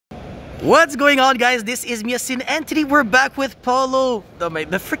What's going on, guys? This is Miasin, and today we're back with Paulo, the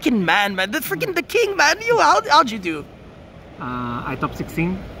freaking man, the king, man. How'd you do? I top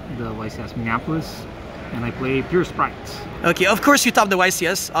 16, the YCS Minneapolis, and I play pure Spright. Okay, of course you top the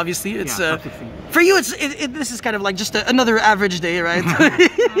YCS. Obviously, it's top 16. For you. This is kind of like just another average day, right?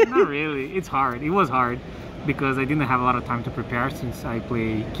 Not really. It's hard. It was hard because I didn't have a lot of time to prepare since I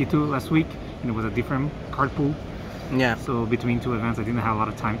played Quito last week, and it was a different card pool. Yeah. So between two events, I didn't have a lot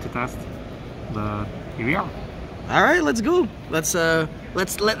of time to test, but here we are. All right, let's go. Let's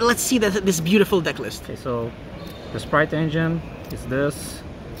see this beautiful deck list. Okay, so the Spright engine is this.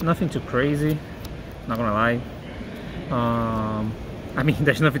 Nothing too crazy. Not gonna lie. I mean,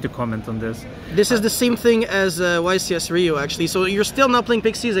 there's nothing to comment on this. This is the same thing as YCS Rio, actually. So you're still not playing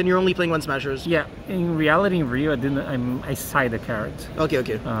Pixies, and you're only playing One Smashers. Yeah. In reality, in Rio, I side the carrot.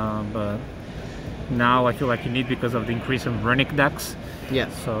 Okay. But now I feel like you need because of the increase in runic decks. Yeah.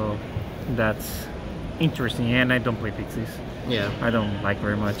 So that's interesting, and I don't play Pixies. Yeah. I don't like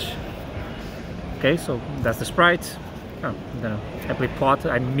very much. Okay, so that's the Spright. Oh, I play Pot.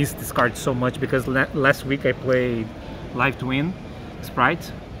 I missed this card so much because last week I played Live to Win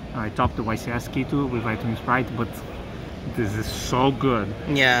Spright. I topped the YCS Quito with Live to Win Spright, but this is so good.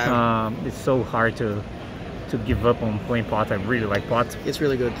 Yeah. It's so hard to give up on playing Pot. I really like Pot. It's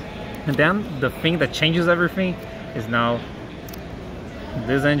really good. And then the thing that changes everything is now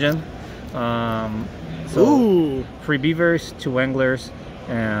this engine. Ooh. 3 beavers, 2 anglers,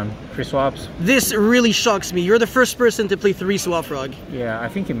 and 3 swaps. This really shocks me. You're the first person to play 3 swap frog. Yeah, I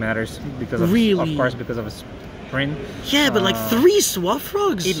think it matters because of course, because of a sprint. Yeah, but like 3 swap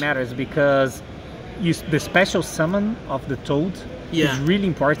frogs. It matters because the special summon of the toad is really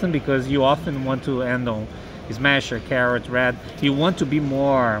important because you often want to end on Smasher, Carrot, Red. You want to be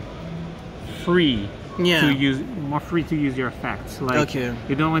more free to use your effects. Like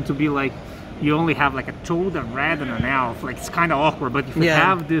you don't want to be like you only have like a toad, a red, and an elf. Like it's kind of awkward. But if you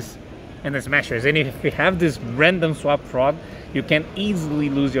have this and the smashers, and if you have this random swap frog, you can easily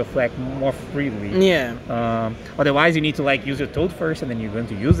lose your flag more freely. Yeah. Otherwise, you need to like use your toad first, and then you're going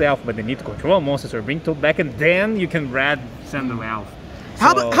to use the elf, but they need to control a monster, so bring toad back, and then you can send the elf.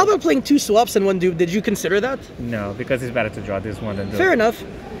 How about playing 2 swaps and 1 dupe? Did you consider that? No, because it's better to draw this one than do. Fair enough.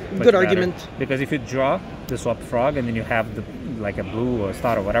 Good argument. Because if you draw the swap frog and then you have like a blue or a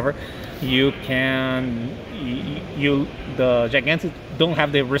star or whatever, you can the gigantic don't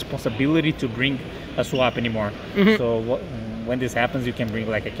have the responsibility to bring a swap anymore. So when this happens, you can bring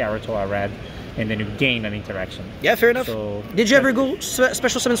like a carrot or a red, and then you gain an interaction. Yeah, fair enough. So did you ever go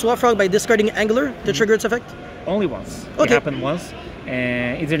special summon swap frog by discarding angler to trigger its effect? Only once. Okay. It happened once.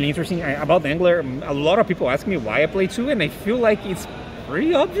 And it's really interesting about the angler. A lot of people ask me why I play 2, and I feel like it's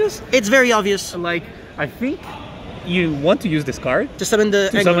pretty obvious. It's very obvious. Like, I think you want to use this card to summon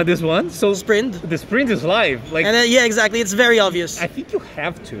summon this one. So sprint. The sprint is live. Like, and yeah, exactly. It's very obvious. I think you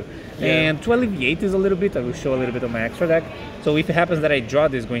have to. And to alleviate this a little bit, I will show a little bit of my extra deck. So if it happens that I draw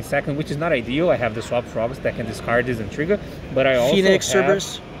this going second, which is not ideal, I have the swap frogs that can discard this and trigger. But I also Phoenix have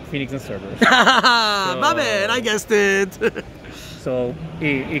Cerberus. Phoenix and Cerberus. My man, I guessed it. So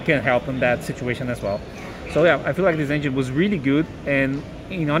it can help in that situation as well. So yeah, I feel like this engine was really good, and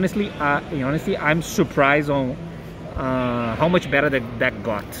in honesty, I'm surprised on how much better the deck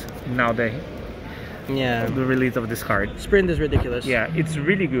got now the release of this card. Sprint is ridiculous. Yeah, it's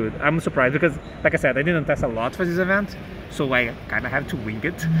really good. I'm surprised because, like I said, I didn't test a lot for this event, so I kind of had to wing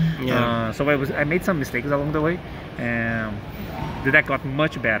it. Yeah. So I made some mistakes along the way, and the deck got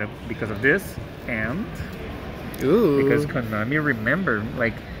much better because of this, and because Konami remembered,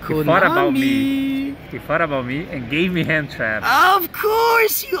 like, he thought about me. He thought about me and gave me hand traps. Of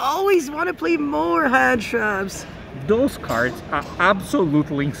course, you always want to play more hand traps. Those cards are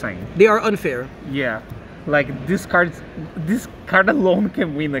absolutely insane. They are unfair. Yeah, like this card alone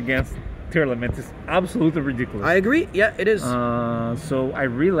can win against tier limits. It's absolutely ridiculous. I agree. Yeah, it is. So I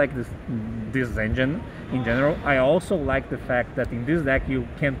really like this engine in general. I also like the fact that in this deck you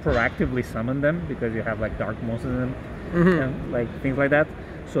can proactively summon them because you have like dark monsters in them, and like things like that.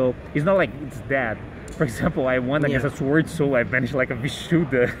 So it's not like it's dead. For example, I won against a sword, so I banished like a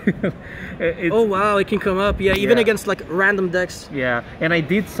Vishuddha. Oh wow, it can come up. Yeah, even against like random decks. Yeah, and I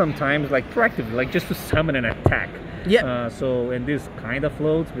did sometimes like proactively, like just to summon an attack. Yeah. And this kind of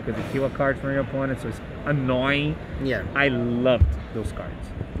floats because you kill a card from your opponent, so it's annoying. Yeah. I loved those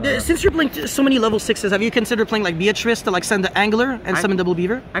cards. Since you're playing so many level 6s, have you considered playing like Beatrice to like send the angler and summon double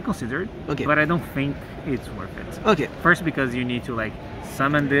beaver? I considered, okay, but I don't think it's worth it. Okay. First, because you need to like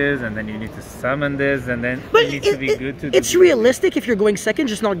summon this, and then you need to summon this, and then but it needs to be good to. It's realistic if you're going second,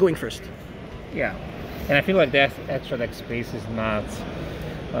 just not going first. Yeah, and I feel like that extra deck space is not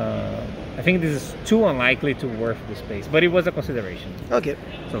I think this is too unlikely to worth the space, but it was a consideration. Okay.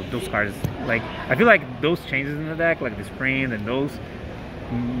 So those cards, like, I feel like those changes in the deck, like the sprint and those,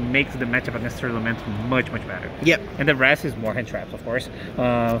 makes the matchup against Third Element much better. Yep. And the rest is more hand traps, of course.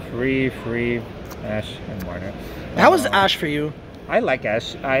 Free, Ash, and Marner. How was Ash for you? I like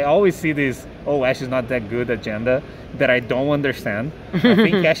Ash. I always see this, oh, Ash is not that good agenda that I don't understand. I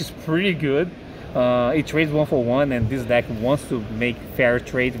think Ash is pretty good. It trades 1-for-1, and this deck wants to make fair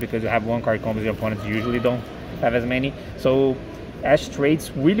trades because you have one card combos your opponents usually don't have as many. So Ash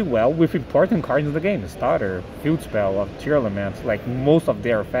trades really well with important cards in the game. Starter, Field Spell, Tier Elements, like most of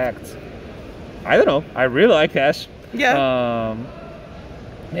their effects. I don't know. I really like Ash. Yeah.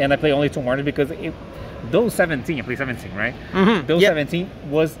 And I play only 2 Marner because those 17, I play 17, right? Those 17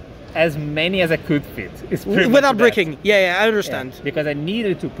 was as many as I could fit. It's without bricking. Yeah, I understand. Yeah, because I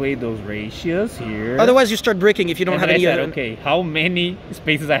needed to play those ratios here. Otherwise, you start bricking if you don't have any other. Okay, how many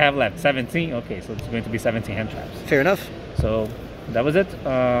spaces I have left? 17. Okay, so it's going to be 17 hand traps. Fair enough. So that was it.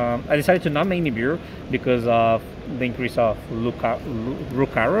 I decided to not make Nibiru because of the increase of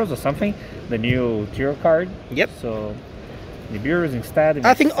Lucaros or something, the new tier card. Yep. So Nibiru's instead.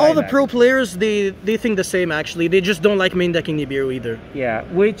 I think all the pro players, they think the same actually. They just don't like main decking Nibiru either. Yeah,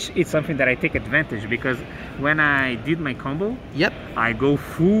 which is something that I take advantage because when I did my combo, I go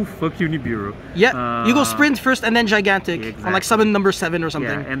full fuck you Nibiru. Yeah, you go sprint first and then gigantic on like summon number 7 or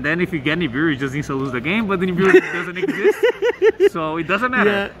something. Yeah, and then if you get Nibiru, you just need to lose the game, but the Nibiru doesn't exist, so it doesn't matter.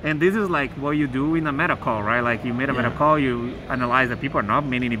 Yeah. And this is like what you do in a meta call, right? Like you made a meta call, you analyze that people are not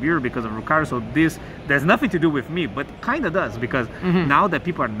maining Nibiru because of Lucario, so this there's nothing to do with me, but kind of does. Because now that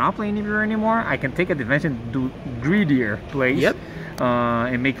people are not playing Nibiru anymore, I can take advantage and do greedier plays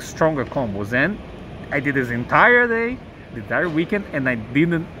and make stronger combos. And I did this entire day, the entire weekend, and I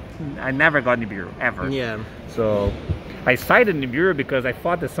never got Nibiru, ever. Yeah. So I cited Nibiru because I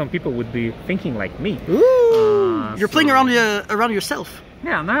thought that some people would be thinking like me. Ooh, you're playing around yourself.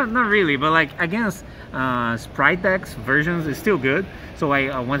 Yeah, not really, but like against Spright decks versions is still good. So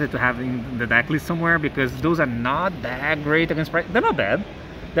I wanted to have in the deck list somewhere because those are not that great against Spright. They're not bad,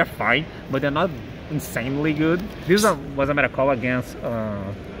 they're fine, but they're not insanely good. This was a meta call against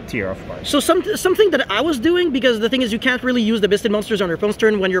tier, of course. So something that I was doing, because the thing is you can't really use the Bisted monsters on your opponent's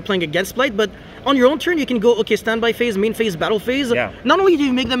turn when you're playing against Spright, but on your own turn you can go, okay, standby phase, main phase, battle phase. Yeah. Not only do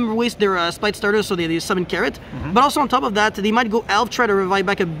you make them waste their Spright starters so they summon Carrot, but also on top of that, they might go Elf, try to revive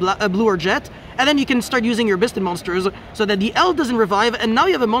back a blue or Jet, and then you can start using your Bisted monsters so that the Elf doesn't revive, and now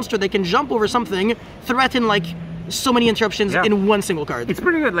you have a monster that can jump over something, threaten like so many interruptions in one single card. It's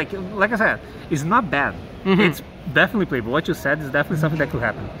pretty good. Like I said, it's not bad. It's definitely playable. What you said is definitely something that could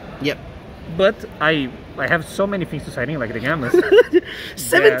happen. Yep. But I have so many things to citing, like the Gammas.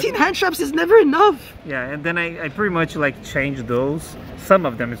 17 hand traps is never enough. Yeah, and then I pretty much like changed those. Some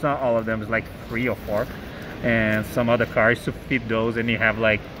of them, it's not all of them, it's like 3 or 4. And some other cards to fit those, and you have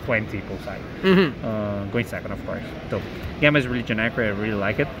like 20 people side. Going second, of course. So Gamma is really generic, I really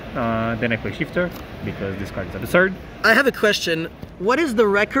like it. Then I play Shifter because this card is absurd. I have a question. What is the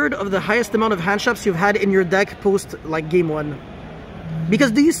record of the highest amount of hand traps you've had in your deck post like game 1?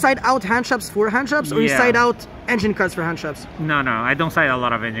 Because do you side out hand traps for hand traps, or you side out engine cards for hand traps? No, I don't side a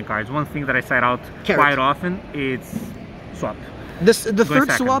lot of engine cards. One thing that I side out quite often is swap. The third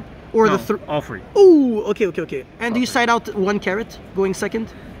second. Swap? Or no, the all 3. Ooh, okay. And do you side out 1 Carrot going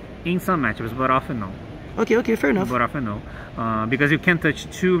second? In some matchups, but often no. Okay, fair enough. But often no. Because you can't touch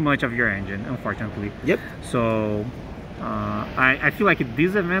too much of your engine, unfortunately. Yep. So I feel like at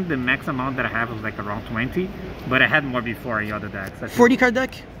this event, the max amount that I have was like around 20, but I had more before in other decks. 40 card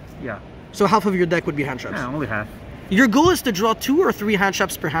deck? Yeah. So half of your deck would be hand traps? Yeah, only half. Your goal is to draw 2 or 3 hand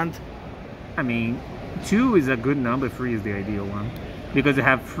traps per hand? I mean, 2 is a good number, 3 is the ideal one. Because you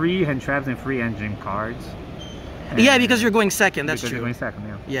have 3 hand traps and 3 engine cards. Yeah, because you're going second, that's true. Because you're going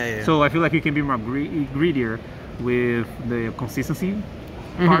second, Yeah. So I feel like you can be more greedier with the consistency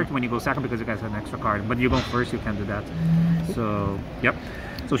part when you go second, because you guys have an extra card. But you go first, you can't do that. So, yep.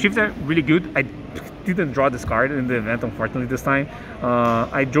 So Shifter, really good. I didn't draw this card in the event, unfortunately, this time.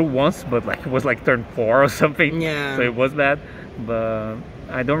 I drew once, but like it was like turn 4 or something. Yeah. So it was bad. But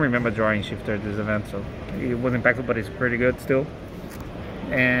I don't remember drawing Shifter this event, so it was impactful, but it's pretty good still.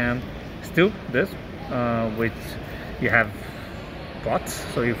 And still this, which you have bots,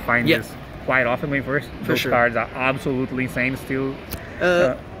 so you find this quite often going first. Those cards are absolutely insane still.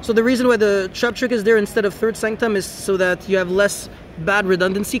 So the reason why the trap trick is there instead of Third Sanctum is so that you have less bad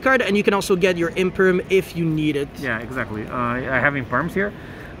redundancy card, and you can also get your Imperm if you need it. Yeah, exactly. I have Imperms here.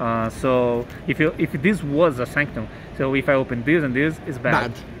 So if this was a Sanctum, so if I open this and this, it's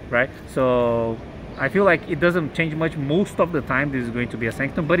bad. Right? So I feel like it doesn't change much. Most of the time this is going to be a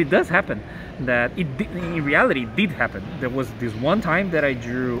Sanctum, but it does happen that in reality it did happen. There was this one time that I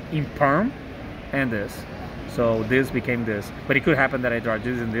drew Imperm and this. So this became this, but it could happen that I draw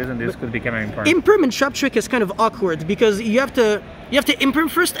this, and this could become an Imperm. Imperm and Trap Trick is kind of awkward because you have to Imperm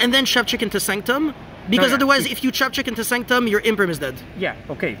first and then Trap Trick into Sanctum. Because otherwise, if you Trap Trick into Sanctum, your Imperm is dead. Yeah,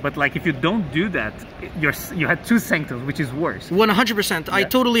 okay, but like if you don't do that, you had 2 Sanctums, which is worse. 100%. Yeah. I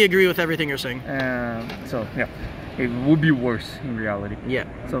totally agree with everything you're saying. So yeah, it would be worse in reality. Yeah.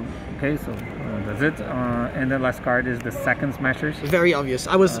 So okay, so that's it. And the last card is the second Smashers. Very obvious.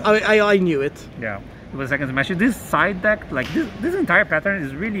 I knew it. Yeah, it was second Smashers. This side deck, like this entire pattern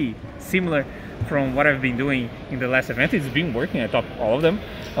is really similar from what I've been doing in the last event. It's been working. I top all of them.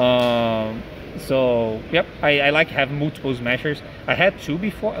 So yep, I like have multiple smashers. I had 2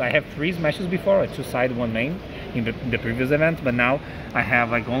 before. I have 3 smashes before, 2 side, 1 main in the previous event, but now I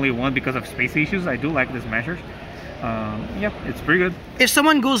have like only 1 because of space issues. I do like the smashers. Yep, it's pretty good. If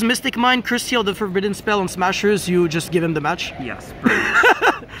someone goes Mystic Mine, Crucial, the Forbidden Spell on smashers, you just give him the match? Yes.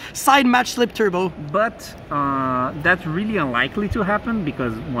 Side match slip turbo. But that's really unlikely to happen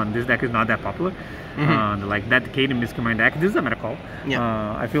because 1, this deck is not that popular. Like dedicated Mystic Mine deck, this is a meta call.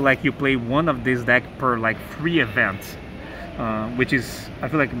 Yeah. I feel like you play 1 of this deck per like 3 events, which is, I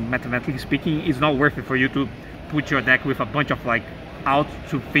feel like mathematically speaking, it's not worth it for you to put your deck with a bunch of like out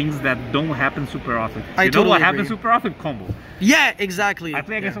to things that don't happen super often. You know what happens super often? Combo. Yeah, exactly. I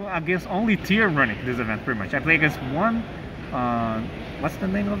play against only tier Runic this event pretty much. I play against 1 what's the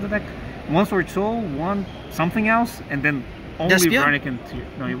name of the deck? 1 Sword Soul, 1 something else, and then only Despia? Runic and tier.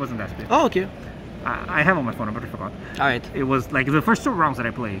 No, it wasn't Despia. Oh, okay. I have on my phone, but I forgot. Alright. It was like the first 2 rounds that I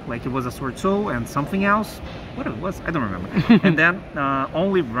played. Like it was a Sword Soul and something else. What it was, I don't remember. And then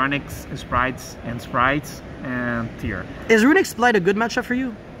only Runics, Sprites and tier. Is Runic Spright a good matchup for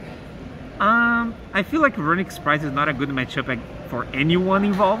you? I feel like Runic Sprites is not a good matchup for anyone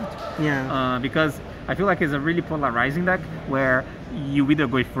involved. Yeah. Because I feel like it's a really polarizing deck where you either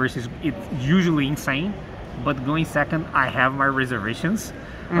go first, it's usually insane, but going second, I have my reservations.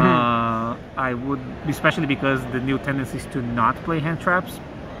 I would, especially because the new tendency is to not play hand traps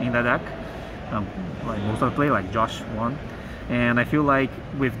in the deck. Like most of the play, like Josh won, and I feel like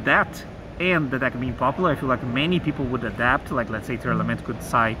with that and the deck being popular, I feel like many people would adapt. Like let's say Tier Element could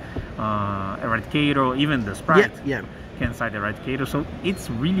side Eradicator, even the Spright can side Eradicator. So it's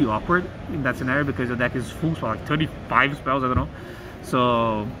really awkward in that scenario because the deck is full spell, like 35 spells, I don't know.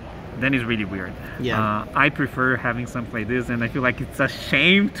 So then it's really weird. Yeah. I prefer having something like this, and I feel like it's a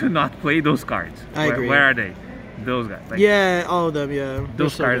shame to not play those cards. I agree. Where are they? Those guys. Like, yeah, all of them. Yeah.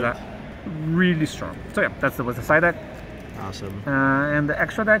 Those cards are really strong. So yeah, that was the side deck. Awesome. And the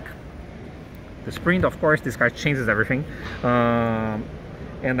extra deck, the Sprint, of course, this card changes everything.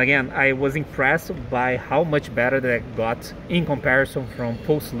 And again, I was impressed by how much better the deck got in comparison from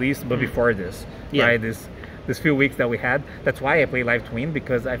post list, but before this. Yeah. Right? This few weeks that we had. That's why I play Live Twin,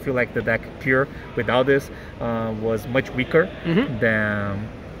 because I feel like the deck pure without this was much weaker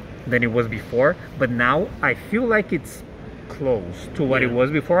than it was before. But now I feel like it's close to what it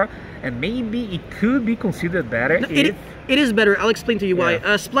was before, and maybe it could be considered better. No, it is better. I'll explain to you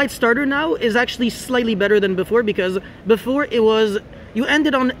why. Spright starter now is actually slightly better than before, because before it was you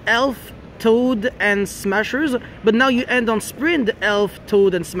ended on Elf, Toad, and Smashers, but now you end on Sprint, Elf,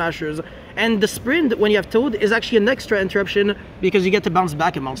 Toad, and Smashers. And the Sprint, when you have Toad, is actually an extra interruption because you get to bounce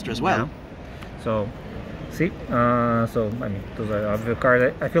back a monster as well. Yeah. So, see? So, I mean, those are the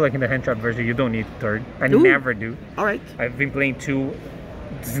cards. I feel like in the hand trap version, you don't need third. I never do. Alright. I've been playing 2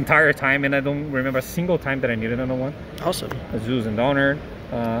 this entire time, and I don't remember a single time that I needed another one. Awesome. Zeus and Donner.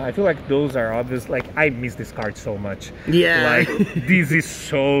 I feel like those are obvious. Like, I miss this card so much. Yeah. Like, this is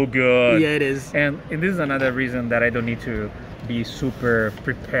so good. Yeah, it is. And this is another reason that I don't need to be super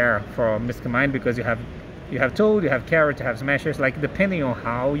prepared for Mystic Mine, because you have Toad, you have Carrot, you have Smashers. Like, depending on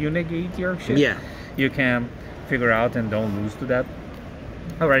how you negate your shit, you can figure out and don't lose to that.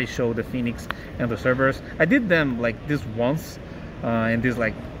 I already showed the Phoenix and the Cerberus. I did them like this once, and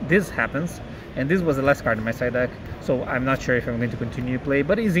this happens. And this was the last card in my side deck, so I'm not sure if I'm going to continue to play.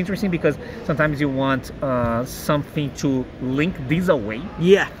 But it's interesting because sometimes you want something to link these away.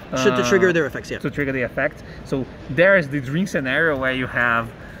 Yeah, to trigger their effects, to trigger the effect. So there's the dream scenario where you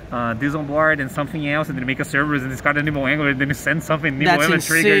have this on board and something else, and then you make a Cerberus and discard a Nimble Angler, and then you send something Nimble Angler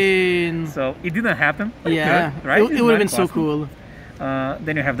triggers. So it didn't happen. Yeah, good, right? It would have been so cool.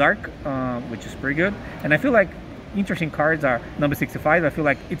 Then you have Dark, which is pretty good. And I feel like interesting cards are number 65. I feel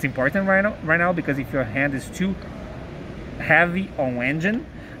like it's important right now because if your hand is too heavy on engine,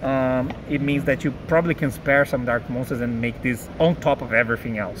 it means that you probably can spare some dark monsters and make this on top of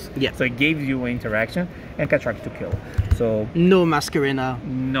everything else. Yeah. So it gives you interaction and can try to kill. So no Masquerena.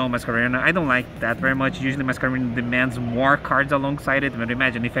 No Masquerena. I don't like that very much. Usually Masquerena demands more cards alongside it. But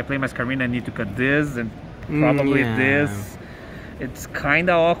imagine if I play Masquerena, I need to cut this and probably this. It's kind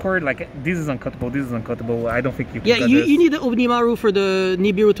of awkward. Like, this is uncuttable, this is uncuttable. I don't think you can cut this. You need the Onimaru for the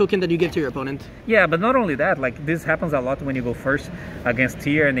Nibiru token that you give to your opponent. Yeah, but not only that, like, this happens a lot when you go first against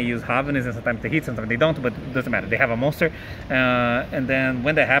tier and they use Havenis, and sometimes they hit, sometimes they don't, but it doesn't matter. They have a monster. And then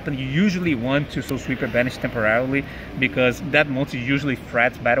when that happens, you usually want to Soul Sweeper banish temporarily, because that monster usually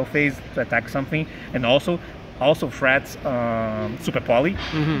frets battle phase to attack something, and also frets Super Poly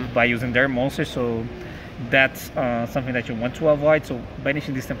by using their monster. So that's something that you want to avoid. So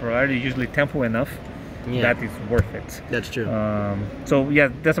banishing this temporarily is usually tempo enough that is worth it. That's true. So yeah,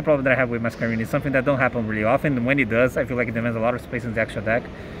 that's a problem that I have with Masquerena. It's something that don't happen really often, and when it does, I feel like it demands a lot of space in the extra deck,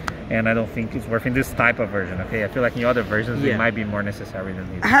 and I don't think it's worth in this type of version. Okay, I feel like in other versions it might be more necessary than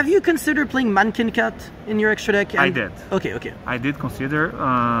needed. Have you considered playing Mankin Cat in your extra deck? I did. Okay. I did consider.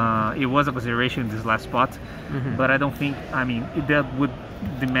 It was a consideration in this last spot, but I don't think. I mean, that would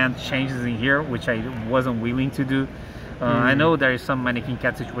demand changes in here, which I wasn't willing to do. I know there is some Mannequin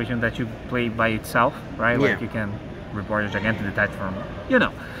Cat situation that you play by itself, right? Like you can report a gigantic detach from,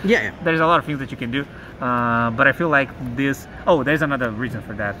 there's a lot of things that you can do. But I feel like this, there's another reason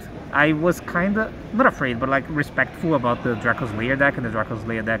for that. I was kind of, not afraid, but like respectful about the Draco's Lair deck, and the Draco's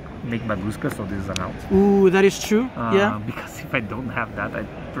Lair deck make Baguska, so this is an out. Ooh, that is true. Because if I don't have that, I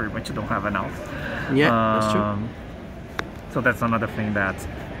pretty much don't have an out. Yeah, that's true. So that's another thing that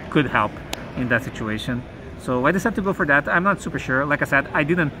could help in that situation. So I decided to go for that. I'm not super sure. Like I said, I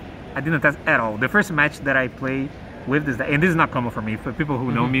didn't test at all. The first match that I played with this, and this is not common for me. For people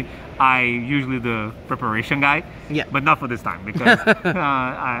who know me, I usually the preparation guy. Yeah. But not for this time, because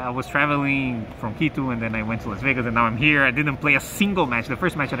I was traveling from Quito, and then I went to Las Vegas, and now I'm here. I didn't play a single match. The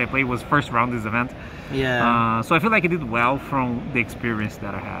first match that I played was first round this event. Yeah. So I feel like I did well from the experience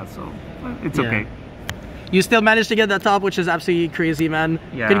that I had. So it's okay. You still managed to get that top, which is absolutely crazy, man.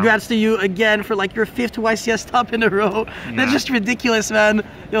 Yeah. Congrats to you again for like your 5th YCS top in a row. Yeah. That's just ridiculous, man.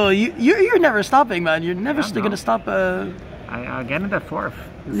 Yo, you're never stopping, man. You're never gonna stop. I get in the 4th.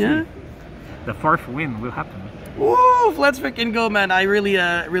 The 4th win will happen. Woo! Let's freaking go, man. I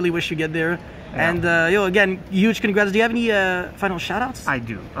really wish you get there. Yeah. And again, huge congrats. Do you have any final shout-outs? I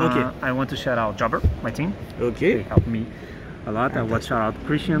do. Okay. I want to shout out Jobber, my team. Okay. They helped me a lot. I want to shout out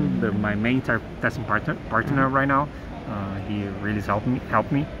Christian, my main testing partner right now. He really helped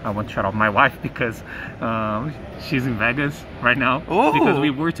me. I want to shout out my wife, because she's in Vegas right now. Because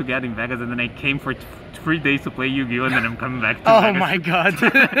we were together in Vegas, and then I came for 3 days to play Yu-Gi-Oh, and then I'm coming back to Vegas. Oh my god. So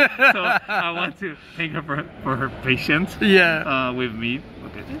I want to thank her for her patience with me.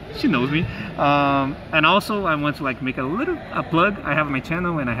 Okay. She knows me. And also I want to like make a plug. I have my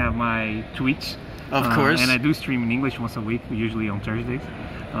channel and I have my Twitch. Of course. And I do stream in English once a week, usually on Thursdays.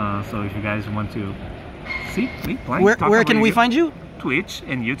 So if you guys want to see me play, where can we find you? Twitch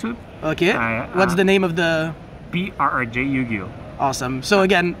and YouTube. Okay. What's the name of the? PRRJ Yu-Gi-Oh. Awesome. So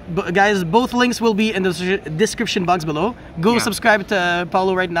again, guys, both links will be in the description box below. Go subscribe to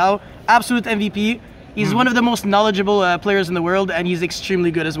Paulo right now. Absolute MVP. He's one of the most knowledgeable players in the world, and he's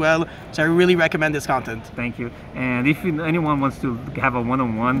extremely good as well. So I really recommend this content. Thank you. And if anyone wants to have a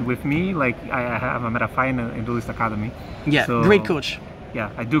one-on-one with me, like I have a Metafy in Duelist Academy. Yeah, so, great coach. Yeah,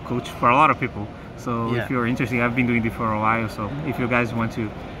 I do coach for a lot of people. So if you're interested, I've been doing this for a while. So if you guys want to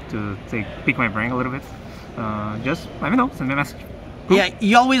pick my brain a little bit, just let me know. Send me a message. Cool. Yeah,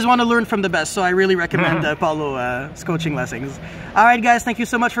 you always want to learn from the best, so I really recommend Paulo's coaching lessons. Alright guys, thank you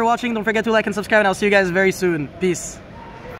so much for watching. Don't forget to like and subscribe, and I'll see you guys very soon. Peace.